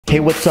Hey,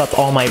 what's up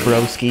all my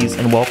broskies,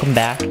 and welcome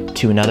back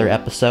to another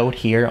episode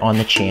here on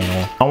the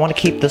channel. I want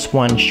to keep this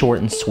one short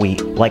and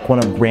sweet, like one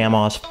of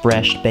Grandma's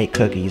fresh baked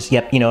cookies.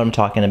 Yep, you know what I'm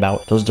talking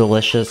about. Those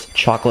delicious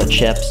chocolate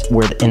chips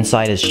where the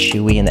inside is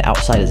chewy and the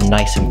outside is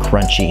nice and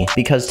crunchy.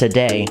 Because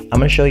today, I'm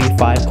going to show you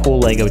 5 cool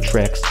Lego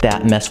tricks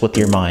that mess with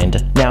your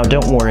mind. Now,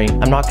 don't worry,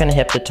 I'm not going to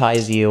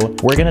hypnotize you.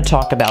 We're going to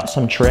talk about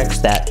some tricks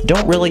that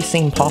don't really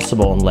seem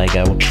possible in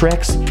Lego.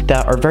 Tricks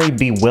that are very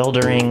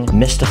bewildering,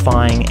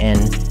 mystifying,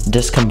 and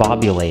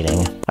discombobulating.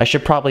 I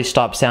should probably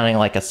stop sounding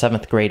like a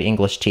 7th grade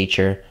English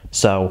teacher,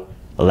 so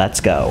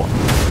let's go.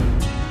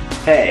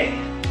 Hey,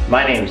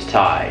 my name's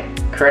Ty,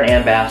 current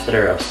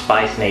ambassador of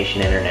Spice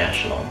Nation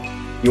International.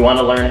 You want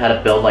to learn how to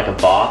build like a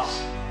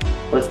boss?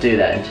 Let's do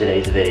that in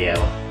today's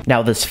video.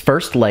 Now, this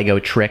first Lego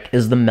trick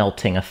is the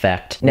melting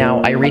effect.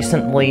 Now, I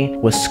recently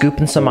was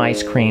scooping some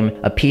ice cream,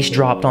 a piece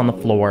dropped on the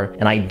floor,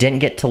 and I didn't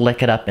get to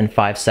lick it up in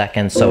 5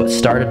 seconds, so it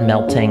started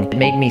melting. It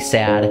made me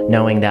sad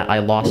knowing that I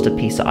lost a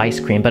piece of ice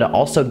cream, but it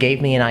also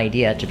gave me an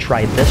idea to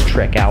try this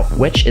trick out,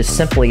 which is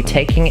simply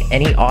taking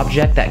any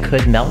object that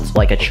could melt,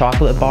 like a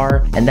chocolate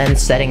bar, and then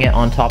setting it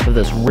on top of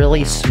this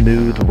really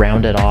smooth,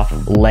 rounded off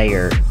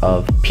layer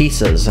of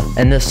pieces.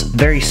 And this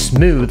very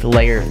smooth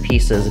layer of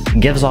pieces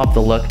gives off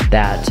the look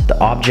that the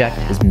object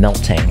is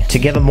melting. To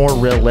give a more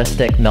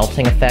realistic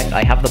melting effect,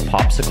 I have the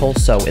popsicle,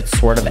 so it's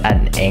sort of at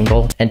an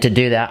angle. And to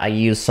do that, I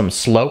used some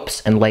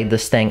slopes and laid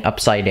this thing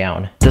upside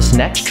down. This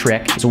next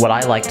trick is what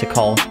I like to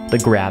call the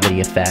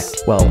gravity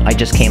effect. Well, I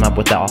just came up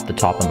with that off the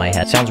top of my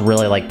head. Sounds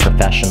really like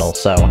professional,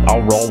 so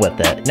I'll roll with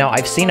it. Now,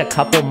 I've seen a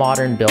couple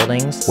modern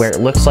buildings where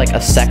it looks like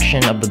a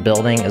section of the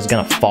building is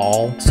gonna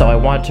fall, so I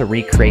wanted to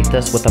recreate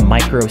this with a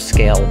micro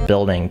scale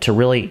building to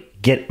really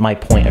get my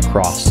point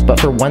across. But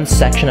for one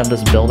section of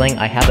this building,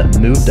 I have it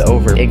moved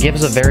over. It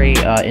gives a very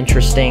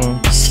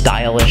interesting,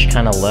 stylish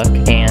kind of look,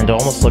 and it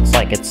almost looks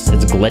like it's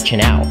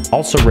glitching out.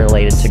 Also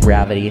related to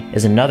gravity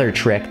is another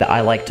trick that I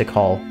like to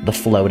call the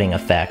floating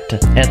effect.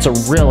 And it's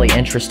a really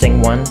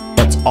interesting one,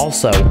 but it's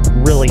also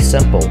really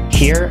simple.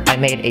 Here, I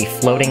made a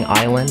floating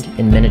island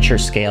in miniature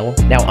scale.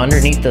 Now,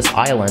 underneath this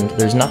island,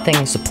 there's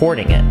nothing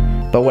supporting it.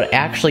 But what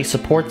actually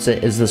supports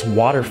it is this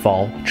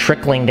waterfall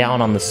trickling down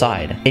on the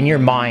side. In your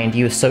mind,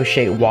 you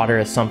associate water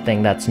as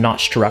something that's not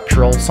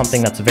structural,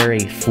 something that's very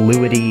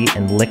fluidy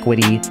and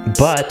liquidy.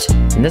 But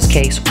in this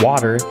case,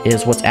 water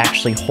is what's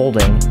actually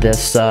holding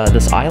this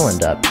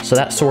island up. So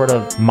that sort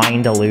of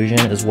mind illusion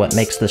is what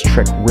makes this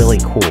trick really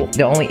cool.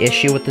 The only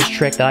issue with this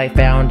trick that I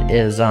found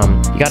is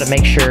you gotta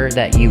make sure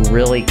that you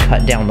really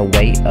cut down the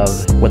weight of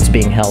what's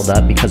being held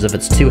up, because if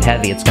it's too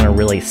heavy, it's gonna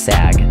really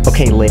sag.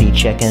 Okay, Liddy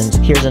chickens,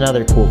 here's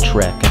another cool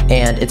trick.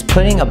 And it's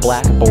putting a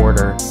black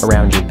border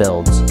around your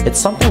builds. It's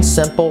something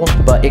simple,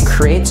 but it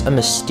creates a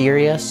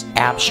mysterious,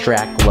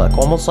 abstract look,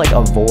 almost like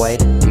a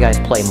void. You guys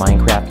play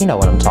Minecraft, you know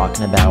what I'm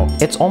talking about.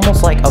 It's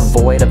almost like a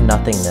void of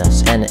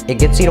nothingness, and it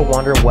gets you to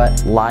wonder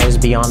what lies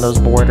beyond those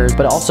borders,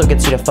 but it also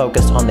gets you to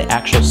focus on the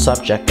actual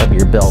subject of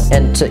your build.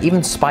 And to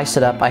even spice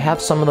it up, I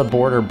have some of the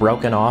border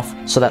broken off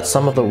so that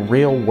some of the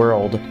real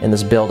world in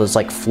this build is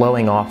like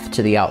flowing off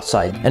to the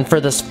outside. And for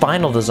this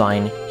final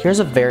design, here's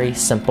a very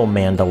simple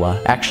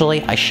mandala. Actually,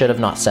 I should have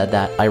not said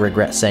that. I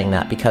regret saying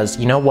that, because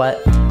you know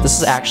what? This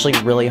is actually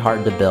really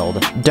hard to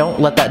build. Don't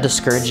let that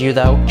discourage you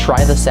though.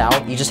 Try this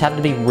out. You just have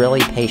to be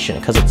really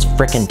patient because it's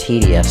freaking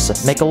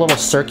tedious. Make a little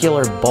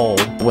circular bowl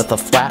with a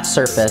flat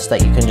surface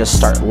that you can just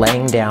start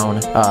laying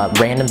down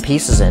random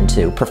pieces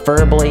into.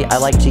 Preferably, I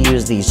like to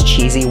use these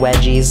cheesy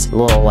wedgies,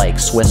 little like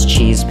Swiss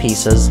cheese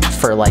pieces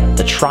for like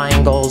the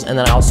triangles, and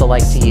then I also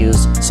like to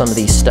use some of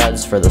these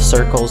studs for the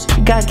circles.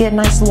 You gotta get a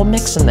nice little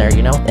mix in there,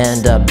 you know?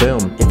 And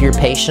boom, if you're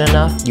patient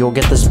enough, you'll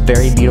get this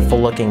very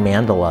beautiful looking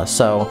mandala.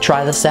 So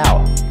try this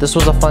out. This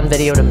was a fun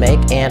video to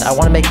make, and I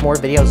want to make more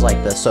videos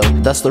like this, so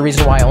that's the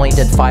reason why I only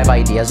did 5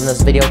 ideas in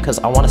this video, because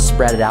I want to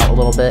spread it out a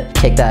little bit.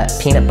 Take that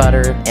peanut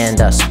butter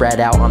and spread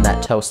out on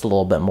that toast a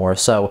little bit more.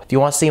 So if you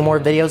want to see more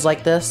videos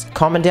like this,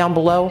 comment down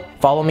below.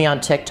 Follow me on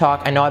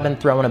TikTok. I know I've been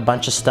throwing a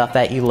bunch of stuff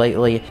at you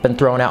lately. Been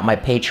throwing out my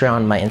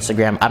Patreon, my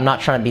Instagram. I'm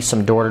not trying to be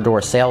some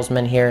door-to-door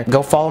salesman here.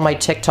 Go follow my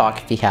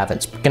TikTok if you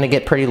haven't. It's gonna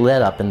get pretty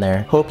lit up in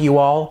there. Hope you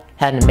all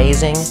had an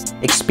amazing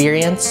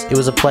experience. It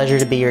was a pleasure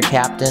to be your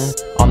captain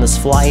on this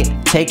flight.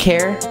 Take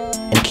care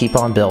and keep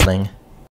on building.